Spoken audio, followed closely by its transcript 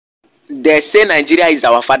They say Nigeria is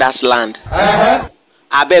our father's land.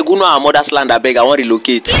 Abeg, who know our mother's land? Abeg, I want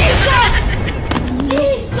relocate.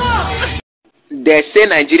 They say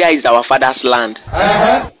Nigeria is our father's land.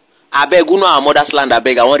 Abeg, who know our mother's land?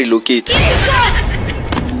 Abeg, I want relocate.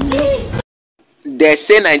 They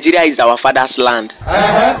say Nigeria is our father's land.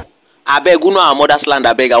 Abeg, who know our mother's land?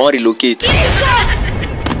 Abeg, I want relocate.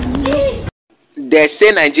 They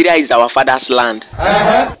say Nigeria is our father's land.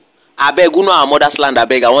 Abeg, who know our mother's land?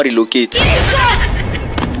 Abeg, I want relocate.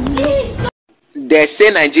 They say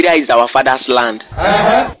Nigeria is our father's land.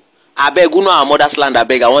 Abeg, who know our mother's land?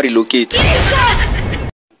 Abeg, I want relocate.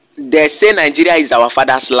 They say Nigeria is our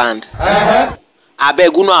father's land.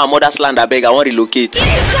 Abeg, who know our mother's land? Abeg, I want relocate.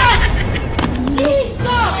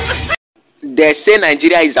 They say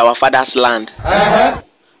Nigeria is our father's land.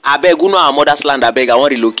 Abeg, who know our mother's land? Abeg, I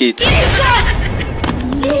want relocate.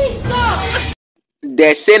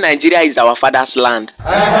 They say Nigeria is our father's land.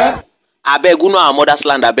 Abeg, who know our mother's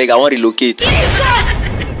land? Abeg, I want relocate.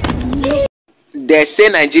 They say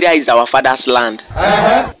Nigeria is our father's land.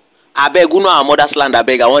 Abeg, who know our mother's land?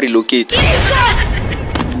 Abeg, I want relocate.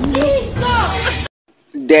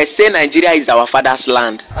 They say Nigeria is our father's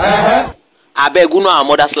land. Abeg, who know our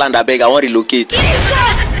mother's land? Abeg, I want relocate.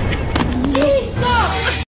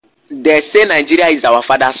 They say Nigeria is our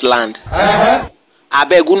father's land.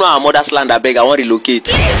 Abeg, who know our mother's land? Abeg, I want relocate.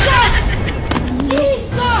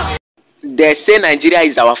 They say Nigeria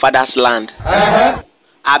is our father's land.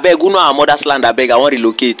 Abeg, who know our mother's land? Abeg, I want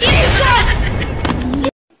relocate.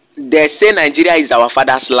 They say Nigeria is our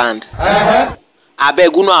father's land.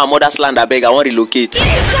 Abeg, who know our mother's land? Abeg, I want relocate.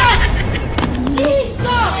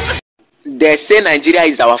 They say Nigeria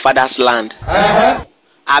is our father's land.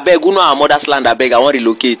 Abeg, who know our mother's land? Abeg, I want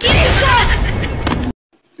relocate.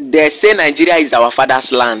 They say Nigeria is our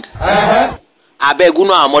father's land. Abeg, who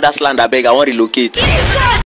know our mother's land? Abeg, I want relocate.